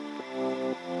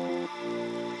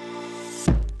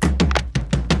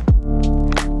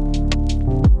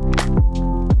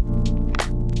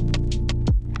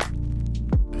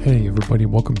everybody,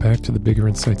 welcome back to the Bigger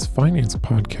Insights Finance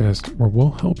Podcast, where we'll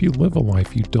help you live a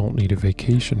life you don't need a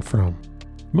vacation from.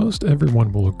 Most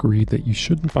everyone will agree that you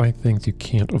shouldn't buy things you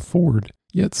can't afford,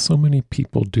 yet so many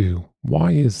people do.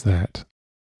 Why is that?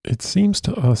 It seems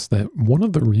to us that one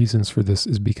of the reasons for this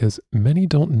is because many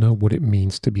don't know what it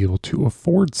means to be able to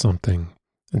afford something.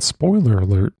 And spoiler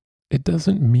alert, it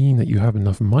doesn't mean that you have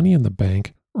enough money in the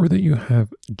bank or that you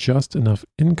have just enough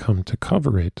income to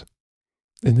cover it.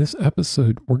 In this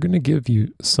episode, we're going to give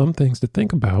you some things to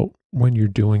think about when you're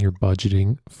doing your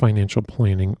budgeting, financial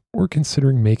planning, or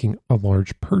considering making a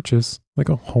large purchase like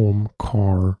a home,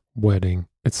 car, wedding,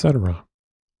 etc.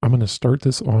 I'm going to start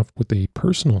this off with a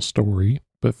personal story,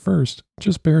 but first,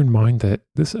 just bear in mind that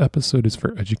this episode is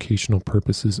for educational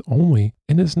purposes only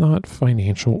and is not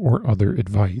financial or other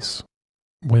advice.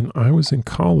 When I was in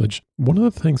college, one of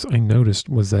the things I noticed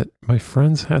was that my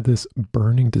friends had this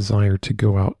burning desire to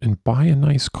go out and buy a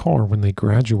nice car when they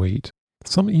graduate.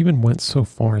 Some even went so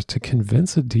far as to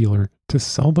convince a dealer to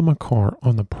sell them a car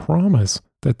on the promise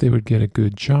that they would get a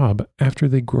good job after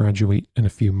they graduate in a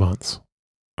few months.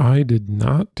 I did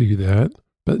not do that,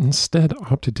 but instead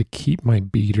opted to keep my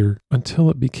beater until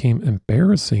it became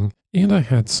embarrassing and I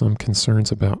had some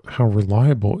concerns about how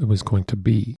reliable it was going to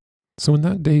be. So when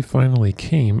that day finally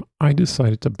came, I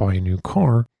decided to buy a new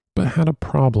car, but had a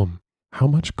problem. How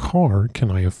much car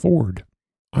can I afford?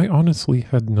 I honestly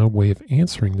had no way of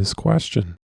answering this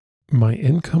question. My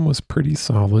income was pretty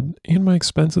solid and my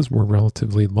expenses were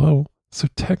relatively low, so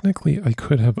technically I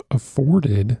could have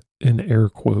afforded, in air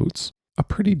quotes, a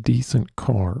pretty decent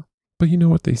car. But you know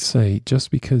what they say,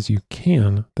 just because you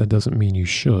can, that doesn't mean you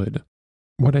should.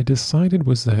 What I decided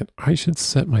was that I should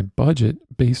set my budget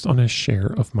based on a share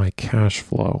of my cash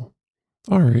flow.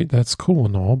 All right, that's cool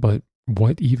and all, but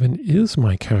what even is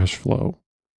my cash flow?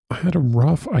 I had a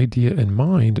rough idea in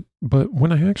mind, but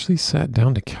when I actually sat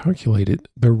down to calculate it,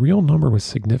 the real number was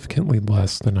significantly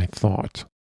less than I thought.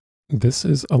 This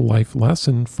is a life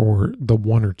lesson for the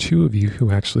one or two of you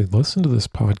who actually listen to this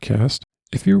podcast.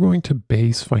 If you're going to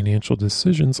base financial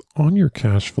decisions on your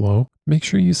cash flow, make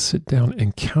sure you sit down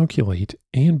and calculate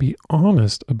and be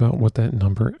honest about what that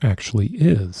number actually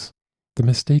is. The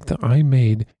mistake that I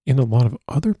made and a lot of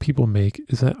other people make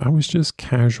is that I was just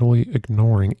casually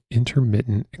ignoring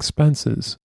intermittent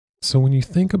expenses. So when you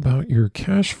think about your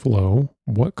cash flow,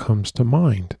 what comes to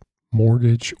mind?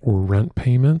 Mortgage or rent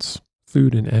payments,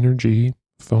 food and energy,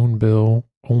 phone bill,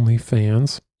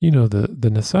 OnlyFans, the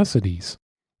necessities.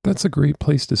 That's a great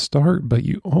place to start, but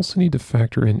you also need to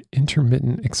factor in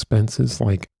intermittent expenses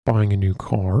like buying a new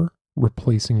car,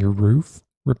 replacing your roof,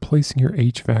 replacing your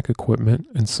HVAC equipment,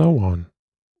 and so on.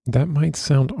 That might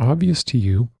sound obvious to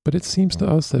you, but it seems to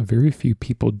us that very few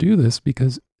people do this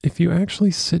because if you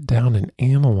actually sit down and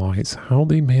analyze how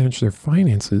they manage their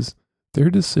finances,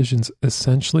 their decisions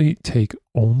essentially take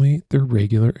only their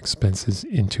regular expenses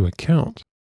into account.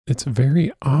 It's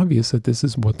very obvious that this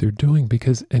is what they're doing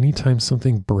because anytime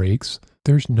something breaks,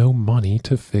 there's no money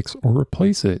to fix or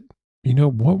replace it.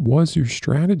 What was your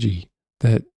strategy?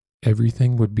 That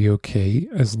everything would be okay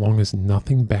as long as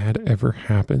nothing bad ever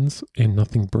happens and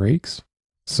nothing breaks?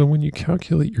 So when you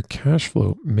calculate your cash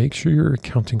flow, make sure you're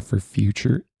accounting for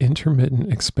future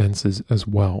intermittent expenses as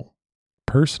well.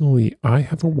 Personally, I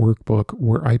have a workbook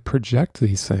where I project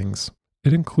these things.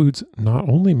 It includes not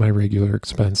only my regular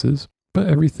expenses, but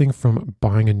everything from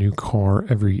buying a new car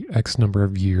every X number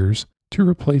of years to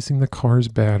replacing the car's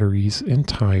batteries and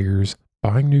tires,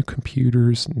 buying new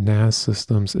computers, NAS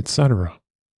systems, etc.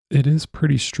 It is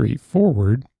pretty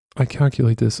straightforward. I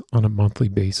calculate this on a monthly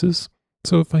basis.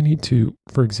 So if I need to,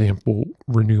 for example,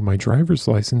 renew my driver's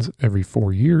license every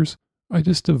 4 years, I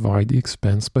just divide the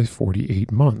expense by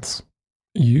 48 months.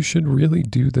 You should really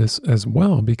do this as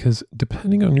well because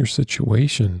depending on your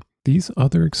situation, these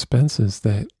other expenses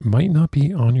that might not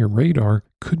be on your radar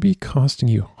could be costing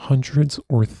you hundreds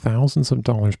or thousands of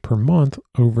dollars per month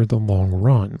over the long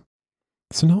run.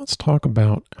 So now let's talk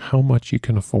about how much you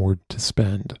can afford to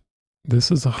spend.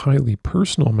 This is a highly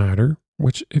personal matter,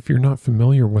 which if you're not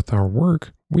familiar with our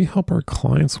work, we help our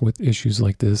clients with issues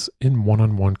like this in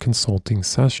one-on-one consulting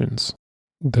sessions.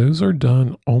 Those are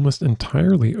done almost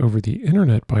entirely over the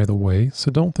internet, by the way,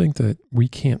 so don't think that we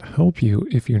can't help you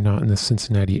if you're not in the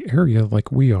Cincinnati area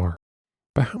like we are.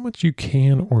 But how much you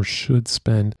can or should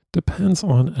spend depends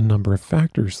on a number of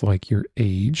factors like your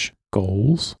age,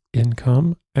 goals,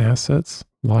 income, assets,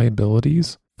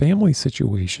 liabilities, family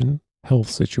situation,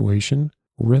 health situation,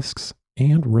 risks,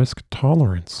 and risk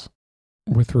tolerance.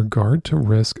 With regard to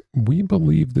risk, we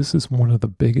believe this is one of the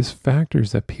biggest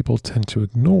factors that people tend to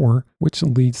ignore, which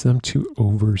leads them to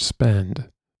overspend.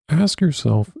 Ask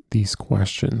yourself these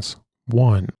questions.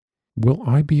 1. Will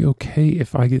I be okay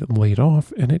if I get laid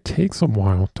off and it takes a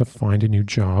while to find a new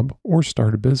job or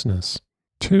start a business?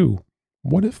 2.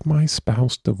 What if my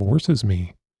spouse divorces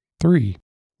me? 3.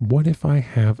 What if I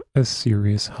have a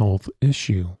serious health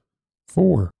issue?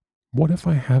 4. What if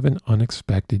I have an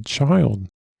unexpected child?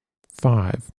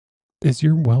 5. Is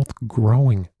your wealth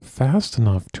growing fast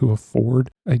enough to afford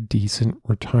a decent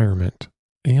retirement?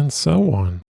 And so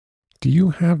on. Do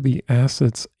you have the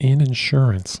assets and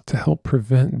insurance to help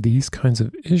prevent these kinds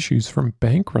of issues from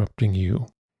bankrupting you?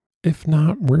 If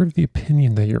not, we're of the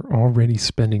opinion that you're already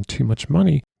spending too much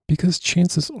money because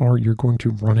chances are you're going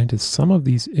to run into some of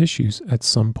these issues at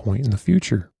some point in the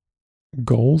future.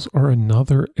 Goals are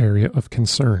another area of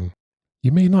concern.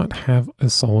 You may not have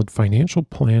a solid financial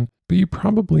plan, but you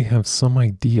probably have some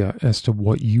idea as to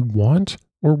what you want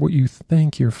or what you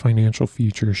think your financial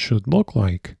future should look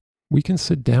like. We can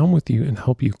sit down with you and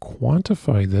help you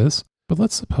quantify this, but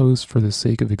let's suppose, for the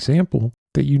sake of example,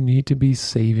 that you need to be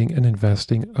saving and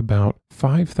investing about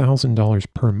 $5,000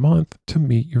 per month to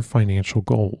meet your financial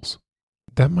goals.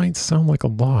 That might sound like a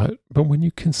lot, but when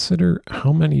you consider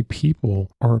how many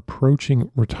people are approaching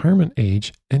retirement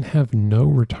age and have no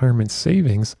retirement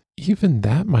savings, even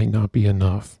that might not be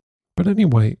enough. But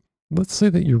anyway, let's say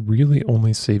that you're really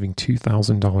only saving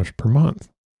 $2,000 per month.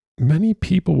 Many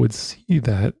people would see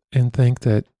that and think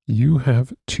that you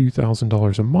have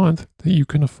 $2,000 a month that you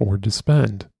can afford to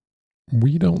spend.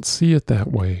 We don't see it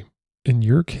that way. In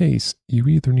your case, you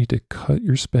either need to cut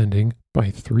your spending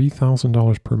by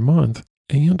 $3,000 per month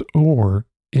and or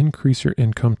increase your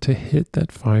income to hit that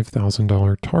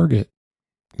 $5,000 target.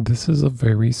 This is a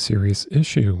very serious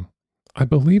issue. I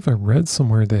believe I read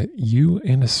somewhere that you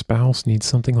and a spouse need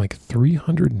something like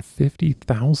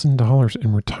 $350,000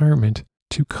 in retirement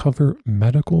to cover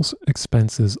medical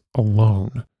expenses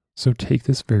alone. So take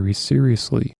this very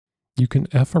seriously. You can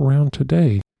F around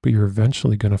today, but you're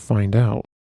eventually going to find out.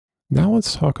 Now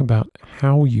let's talk about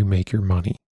how you make your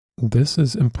money. This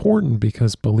is important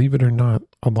because, believe it or not,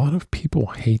 a lot of people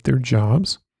hate their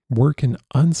jobs, work an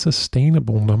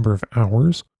unsustainable number of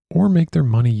hours, or make their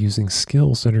money using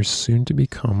skills that are soon to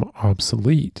become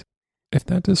obsolete. If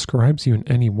that describes you in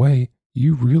any way,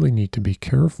 you really need to be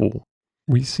careful.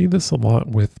 We see this a lot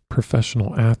with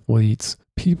professional athletes,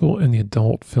 people in the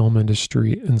adult film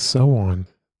industry, and so on.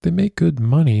 They make good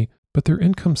money, but their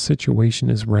income situation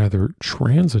is rather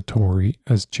transitory,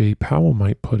 as Jay Powell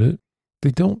might put it.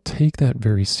 They don't take that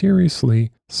very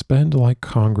seriously, spend like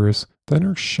Congress, then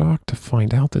are shocked to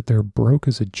find out that they're broke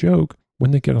as a joke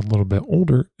when they get a little bit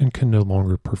older and can no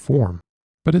longer perform.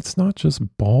 But it's not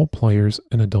just ball players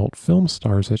and adult film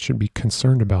stars that should be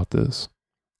concerned about this.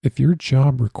 If your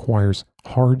job requires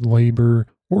hard labor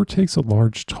or takes a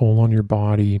large toll on your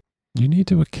body, you need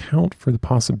to account for the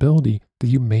possibility that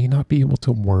you may not be able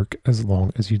to work as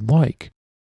long as you'd like.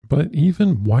 But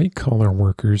even white-collar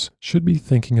workers should be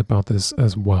thinking about this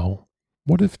as well.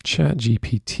 What if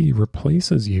ChatGPT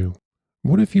replaces you?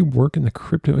 What if you work in the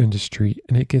crypto industry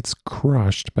and it gets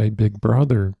crushed by Big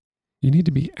Brother? You need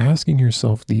to be asking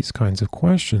yourself these kinds of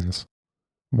questions.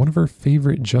 One of our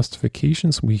favorite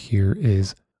justifications we hear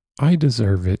is, I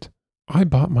deserve it. I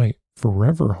bought my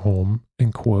forever home,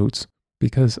 in quotes,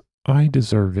 because I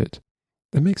deserve it.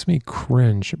 It makes me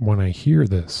cringe when I hear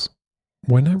this.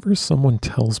 Whenever someone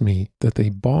tells me that they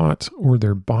bought or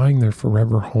they're buying their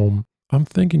forever home, I'm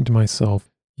thinking to myself,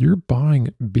 you're buying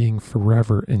being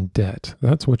forever in debt.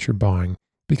 That's what you're buying.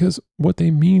 Because what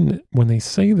they mean when they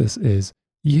say this is,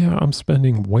 yeah, I'm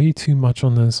spending way too much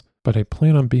on this, but I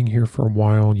plan on being here for a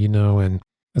while, and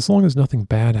as long as nothing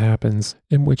bad happens,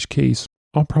 in which case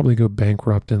I'll probably go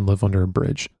bankrupt and live under a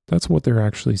bridge. That's what they're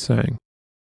actually saying.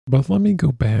 But let me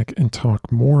go back and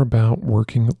talk more about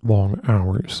working long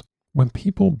hours. When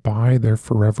people buy their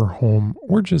forever home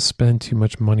or just spend too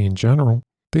much money in general,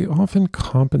 they often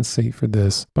compensate for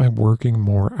this by working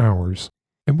more hours.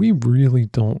 And we really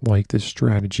don't like this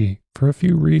strategy for a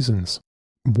few reasons.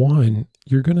 1,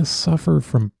 you're going to suffer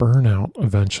from burnout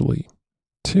eventually.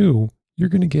 2, you're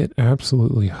going to get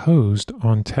absolutely hosed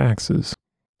on taxes.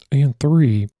 And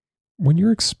 3, when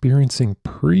you're experiencing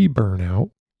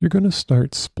pre-burnout, you're going to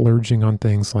start splurging on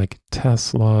things like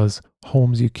Teslas,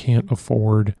 homes you can't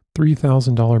afford,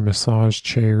 $3,000 massage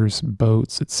chairs,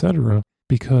 boats, etc.,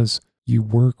 because you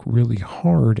work really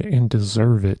hard and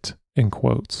deserve it, in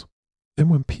quotes. And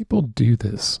when people do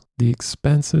this, the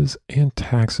expenses and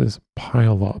taxes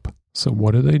pile up. So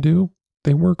what do?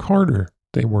 They work harder.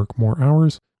 They work more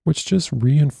hours, which just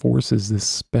reinforces this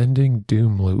spending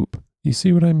doom loop. You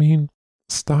see what I mean?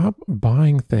 Stop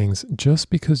buying things just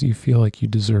because you feel like you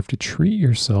deserve to treat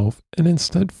yourself and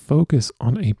instead focus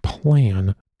on a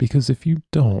plan, because if you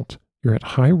don't, you're at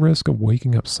high risk of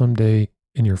waking up someday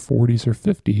in your 40s or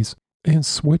 50s and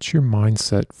switch your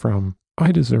mindset from,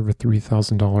 I deserve a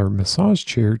 $3,000 massage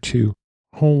chair to,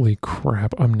 holy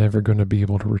crap, I'm never going to be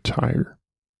able to retire.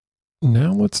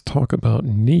 Now let's talk about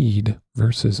need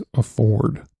versus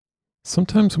afford.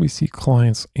 Sometimes we see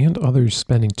clients and others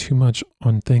spending too much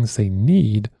on things they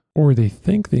need or they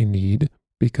think they need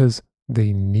because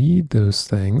they need those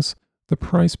things. The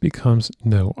price becomes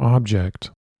no object.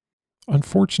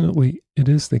 Unfortunately, it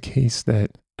is the case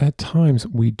that at times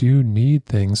we do need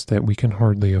things that we can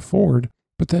hardly afford,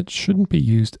 but that shouldn't be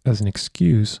used as an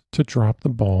excuse to drop the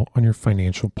ball on your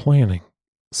financial planning.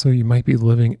 So you might be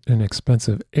living in an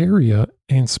expensive area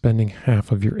and spending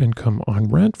half of your income on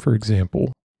rent, for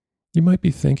example. You might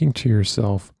be thinking to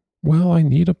yourself, well, I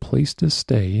need a place to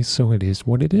stay, so it is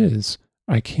what it is.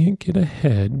 I can't get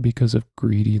ahead because of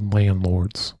greedy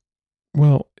landlords.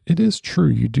 Well, it is true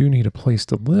you do need a place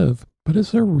to live, but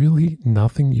is there really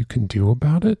nothing you can do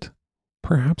about it?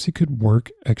 Perhaps you could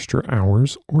work extra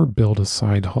hours or build a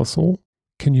side hustle.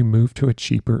 Can you move to a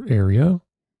cheaper area?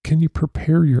 Can you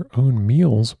prepare your own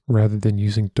meals rather than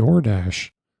using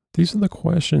DoorDash? These are the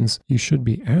questions you should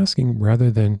be asking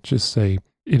rather than just say,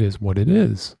 it is what it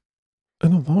is.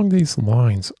 And along these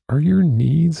lines, are your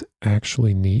needs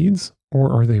actually needs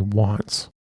or are they wants?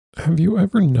 Have you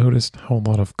ever noticed how a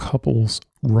lot of couples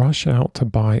rush out to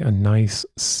buy a nice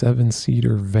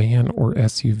 7-seater van or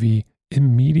SUV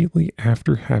immediately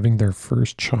after having their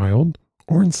first child,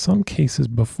 or in some cases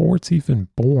before it's even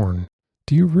born?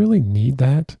 Do you really need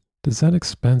that? Does that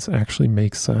expense actually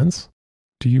make sense?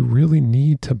 Do you really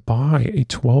need to buy a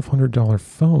 $1,200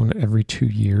 phone every 2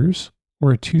 years?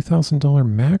 Or a $2,000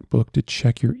 MacBook to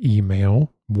check your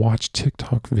email, watch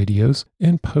TikTok videos,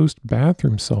 and post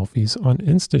bathroom selfies on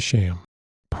Instagram?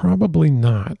 Probably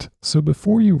not. So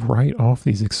before you write off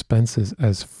these expenses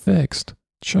as fixed,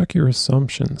 check your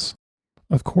assumptions.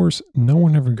 Of course, no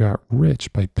one ever got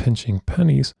rich by pinching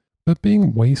pennies, but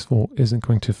being wasteful isn't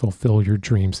going to fulfill your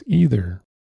dreams either.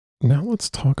 Now let's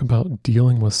talk about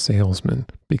dealing with salesmen,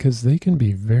 because they can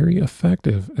be very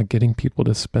effective at getting people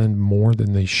to spend more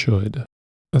than they should.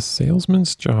 A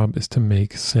salesman's job is to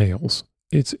make sales.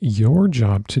 It's your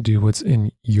job to do what's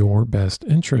in your best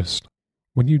interest.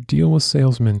 When you deal with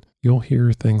salesmen, you'll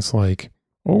hear things like,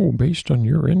 oh, based on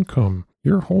your income,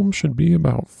 your home should be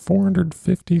about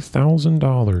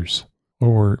 $450,000.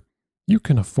 Or, you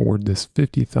can afford this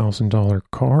 $50,000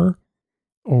 car.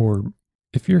 Or,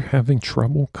 if you're having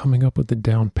trouble coming up with the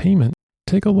down payment,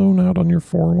 take a loan out on your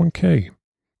 401k.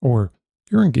 Or,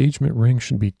 your engagement ring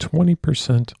should be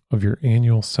 20% of your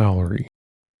annual salary.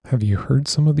 Have you heard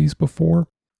some of these before?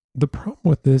 The problem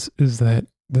with this is that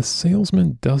the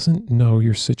salesman doesn't know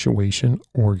your situation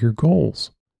or your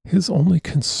goals. His only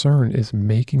concern is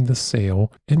making the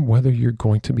sale and whether you're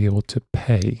going to be able to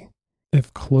pay.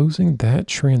 If closing that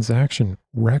transaction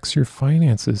wrecks your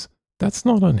finances, that's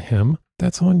not on him,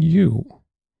 that's on you.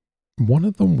 One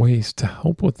of the ways to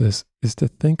help with this is to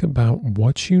think about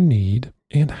what you need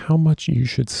and how much you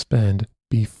should spend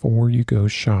before you go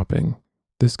shopping.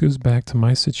 This goes back to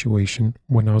my situation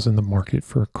when I was in the market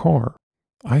for a car.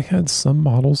 I had some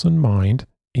models in mind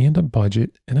and a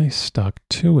budget, and I stuck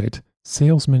to it,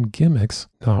 salesman gimmicks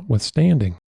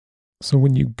notwithstanding. So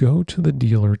when you go to the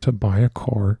dealer to buy a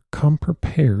car, come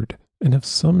prepared, and if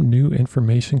some new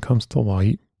information comes to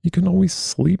light, you can always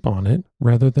sleep on it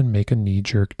rather than make a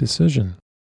knee-jerk decision.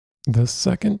 The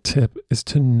second tip is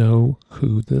to know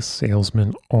who the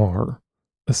salesmen are.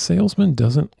 A salesman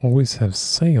doesn't always have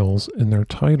sales in their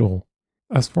title.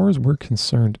 As far as we're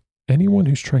concerned, anyone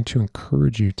who's trying to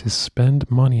encourage you to spend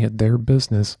money at their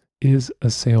business is a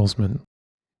salesman.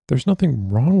 There's nothing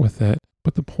wrong with that,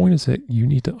 but the point is that you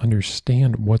need to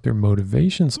understand what their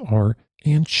motivations are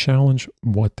and challenge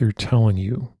what they're telling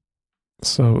you.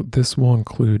 So this will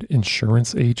include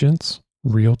insurance agents,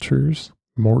 realtors,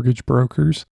 mortgage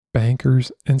brokers,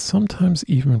 bankers, and sometimes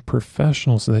even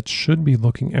professionals that should be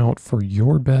looking out for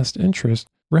your best interest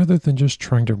rather than just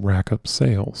trying to rack up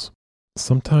sales.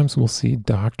 Sometimes we'll see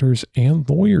doctors and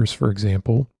lawyers, for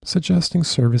example, suggesting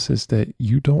services that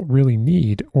you don't really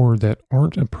need or that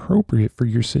aren't appropriate for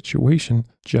your situation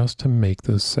just to make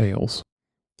those sales.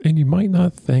 And you might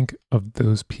not think of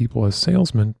those people as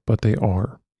salesmen, but they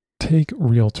are. Take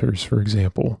realtors, for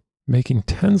example, making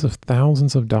tens of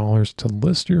thousands of dollars to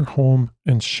list your home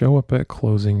and show up at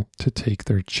closing to take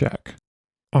their check.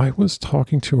 I was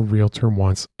talking to a realtor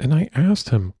once and I asked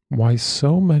him why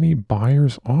so many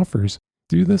buyers' offers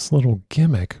do this little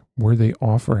gimmick where they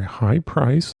offer a high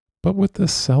price, but with the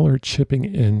seller chipping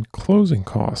in closing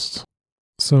costs.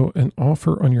 So an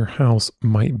offer on your house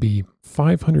might be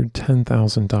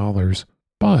 $510,000,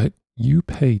 but you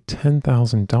pay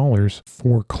 $10,000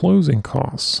 for closing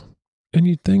costs. And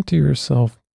you'd think to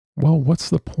yourself, well, what's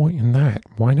the point in that?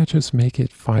 Why not just make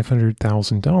it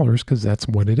 $500,000 because that's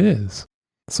what it is?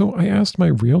 So I asked my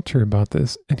realtor about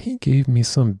this, and he gave me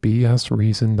some BS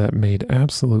reason that made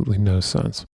absolutely no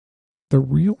sense. The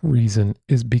real reason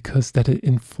is because that it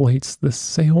inflates the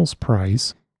sales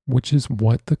price, which is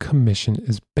what the commission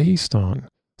is based on.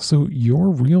 So your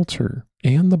realtor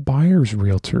and the buyer's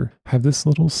realtor have this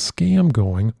little scam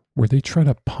going where they try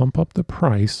to pump up the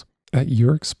price at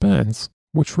your expense,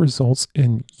 which results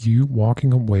in you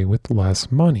walking away with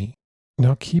less money.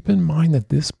 Now keep in mind that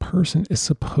this person is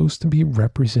supposed to be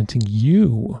representing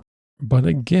you, but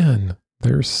again,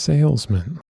 they're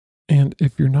salesmen. And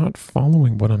if you're not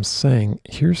following what I'm saying,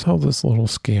 here's how this little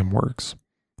scam works.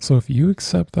 So if you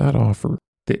accept that offer,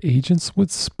 the agents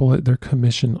would split their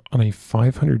commission on a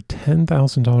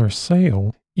 $510,000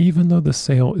 sale, even though the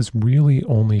sale is really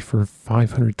only for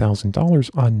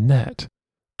 $500,000 on net.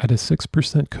 At a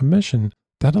 6% commission,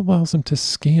 that allows them to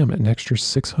scam an extra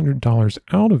 $600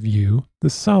 out of you, the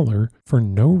seller, for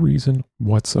no reason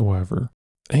whatsoever.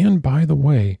 And by the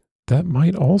way, that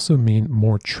might also mean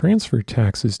more transfer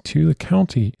taxes to the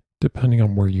county depending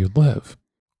on where you live.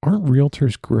 Aren't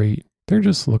realtors great? They're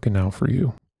just looking out for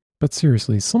you. But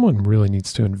seriously, someone really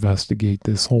needs to investigate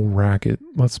this whole racket,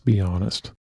 let's be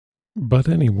honest. But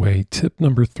anyway, tip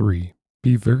number 3,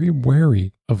 be very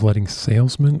wary of letting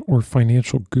salesmen or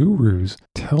financial gurus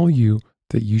tell you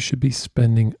that you should be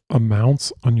spending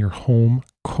amounts on your home,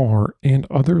 car, and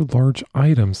other large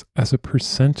items as a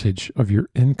percentage of your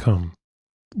income.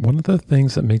 One of the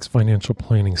things that makes financial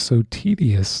planning so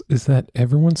tedious is that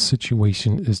everyone's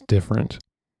situation is different.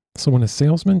 So when a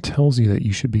salesman tells you that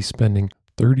you should be spending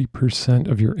 30%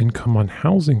 of your income on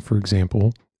housing, for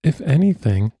example, if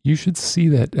anything, you should see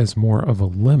that as more of a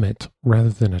limit rather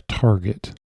than a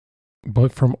target.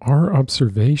 But from our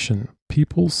observation,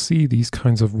 people see these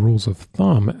kinds of rules of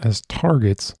thumb as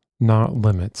targets, not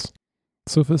limits.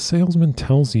 So if a salesman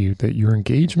tells you that your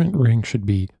engagement ring should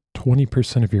be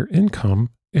 20% of your income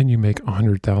and you make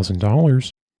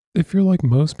 $100,000, if you're like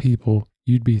most people,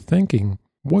 you'd be thinking,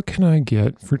 what can I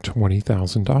get for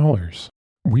 $20,000?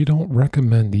 We don't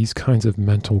recommend these kinds of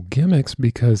mental gimmicks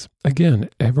because, again,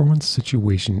 everyone's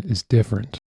situation is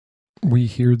different. We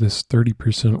hear this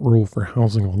 30% rule for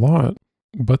housing a lot,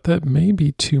 but that may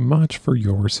be too much for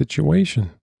your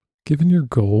situation. Given your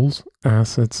goals,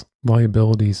 assets,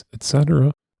 liabilities,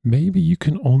 etc., maybe you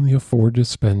can only afford to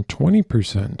spend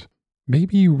 20%.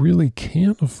 Maybe you really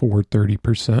can't afford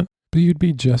 30%, but you'd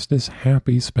be just as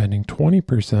happy spending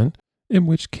 20%, in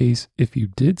which case, if you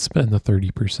did spend the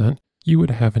 30%, you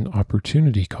would have an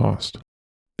opportunity cost.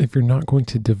 If you're not going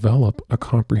to develop a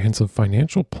comprehensive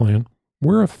financial plan,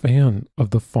 we're a fan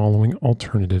of the following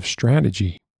alternative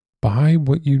strategy. Buy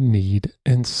what you need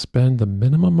and spend the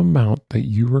minimum amount that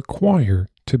you require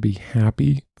to be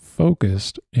happy,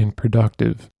 focused, and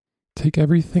productive. Take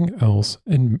everything else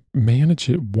and manage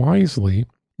it wisely,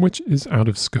 which is out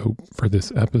of scope for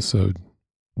this episode.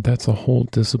 That's a whole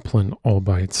discipline all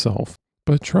by itself.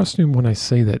 But trust me when I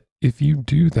say that if you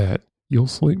do that, you'll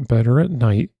sleep better at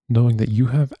night knowing that you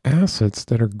have assets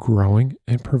that are growing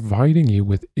and providing you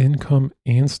with income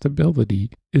and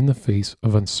stability in the face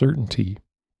of uncertainty.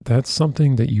 That's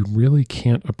something that you really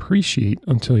can't appreciate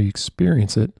until you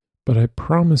experience it, but I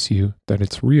promise you that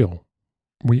it's real.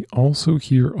 We also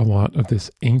hear a lot of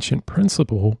this ancient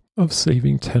principle of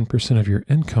saving 10% of your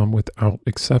income without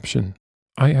exception.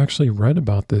 I actually read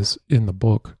about this in the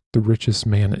book, The Richest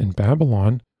Man in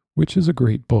Babylon, which is a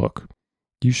great book.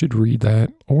 You should read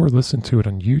that or listen to it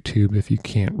on YouTube if you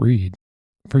can't read.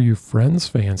 For you Friends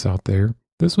fans out there,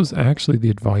 this was actually the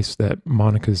advice that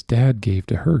Monica's dad gave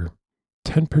to her.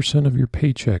 10% of your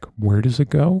paycheck, where does it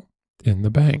go? In the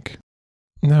bank.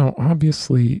 Now,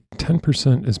 obviously,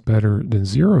 10% is better than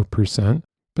 0%,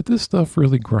 but this stuff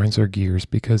really grinds our gears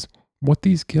because what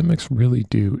these gimmicks really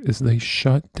do is they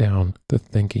shut down the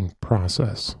thinking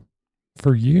process.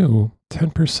 For you,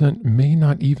 10% may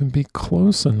not even be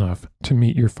close enough to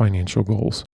meet your financial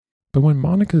goals. But when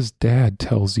Monica's dad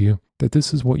tells you that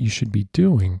this is what you should be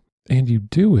doing, and you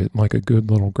do it like a good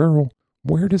little girl,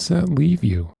 where does that leave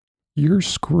you? You're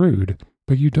screwed,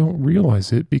 but you don't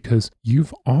realize it because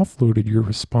you've offloaded your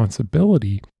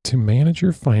responsibility to manage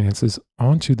your finances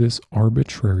onto this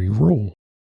arbitrary rule.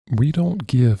 We don't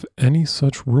give any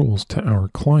such rules to our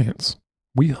clients.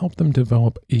 We help them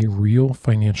develop a real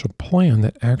financial plan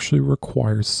that actually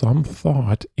requires some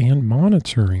thought and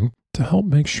monitoring to help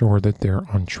make sure that they're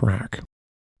on track.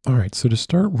 All right, so to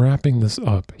start wrapping this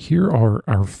up, here are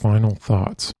our final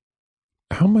thoughts.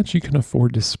 How much you can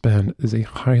afford to spend is a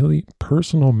highly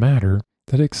personal matter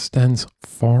that extends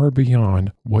far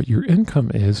beyond what your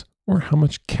income is or how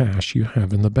much cash you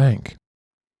have in the bank.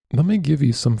 Let me give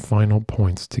you some final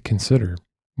points to consider.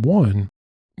 1,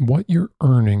 what you're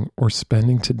earning or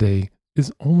spending today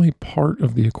is only part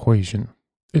of the equation.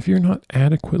 If you're not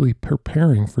adequately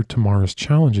preparing for tomorrow's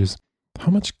challenges,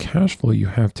 how much cash flow you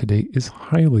have today is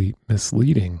highly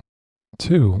misleading.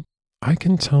 2, I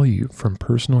can tell you from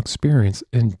personal experience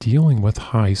in dealing with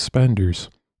high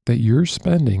spenders that your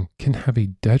spending can have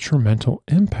a detrimental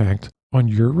impact on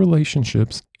your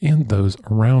relationships and those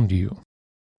around you.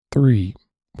 3,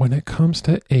 when it comes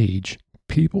to age,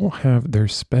 people have their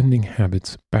spending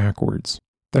habits backwards.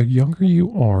 The younger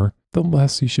you are, the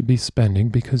less you should be spending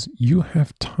because you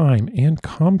have time and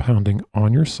compounding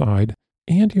on your side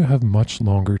and you have much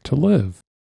longer to live.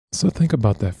 So think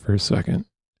about that for a second.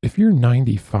 If you're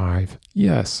 95,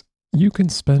 yes, you can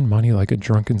spend money like a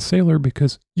drunken sailor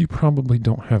because you probably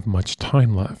don't have much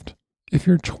time left. If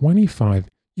you're 25,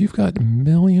 you've got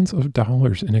millions of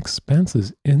dollars in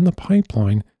expenses in the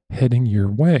pipeline heading your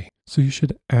way, so you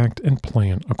should act and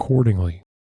plan accordingly.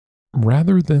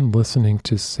 Rather than listening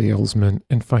to salesmen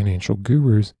and financial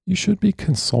gurus, you should be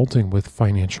consulting with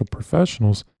financial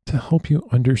professionals to help you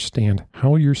understand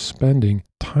how your spending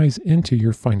ties into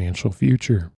your financial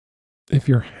future. If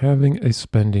you're having a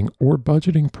spending or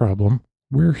budgeting problem,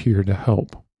 we're here to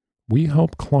help. We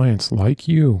help clients like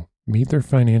you meet their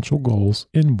financial goals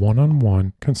in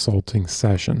one-on-one consulting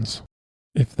sessions.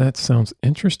 If that sounds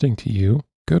interesting to you,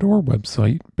 go to our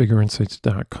website,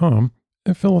 biggerinsights.com,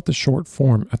 and fill out the short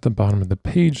form at the bottom of the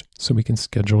page so we can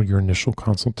schedule your initial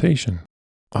consultation.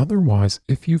 Otherwise,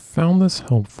 if you found this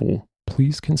helpful,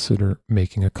 please consider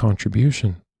making a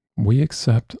contribution. We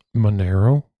accept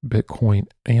Monero, Bitcoin,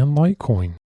 and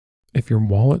Litecoin. If your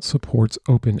wallet supports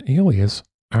OpenAlias,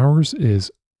 ours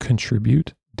is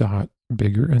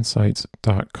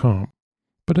contribute.biggerinsights.com.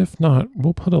 But if not,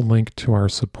 we'll put a link to our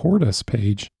Support Us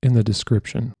page in the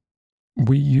description.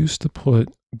 We used to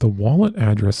put the wallet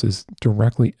addresses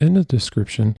directly in the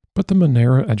description, but the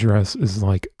Monero address is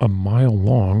like a mile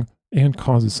long and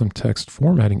causes some text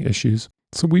formatting issues,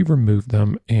 so we removed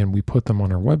them and we put them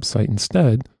on our website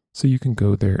instead, so you can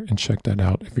go there and check that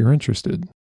out if you're interested.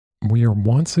 We are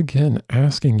once again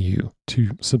asking you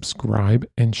to subscribe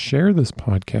and share this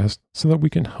podcast so that we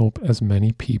can help as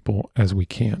many people as we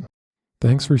can.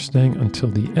 Thanks for staying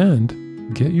until the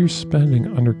end. Get your spending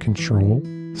under control,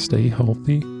 stay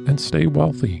healthy, and stay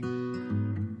wealthy.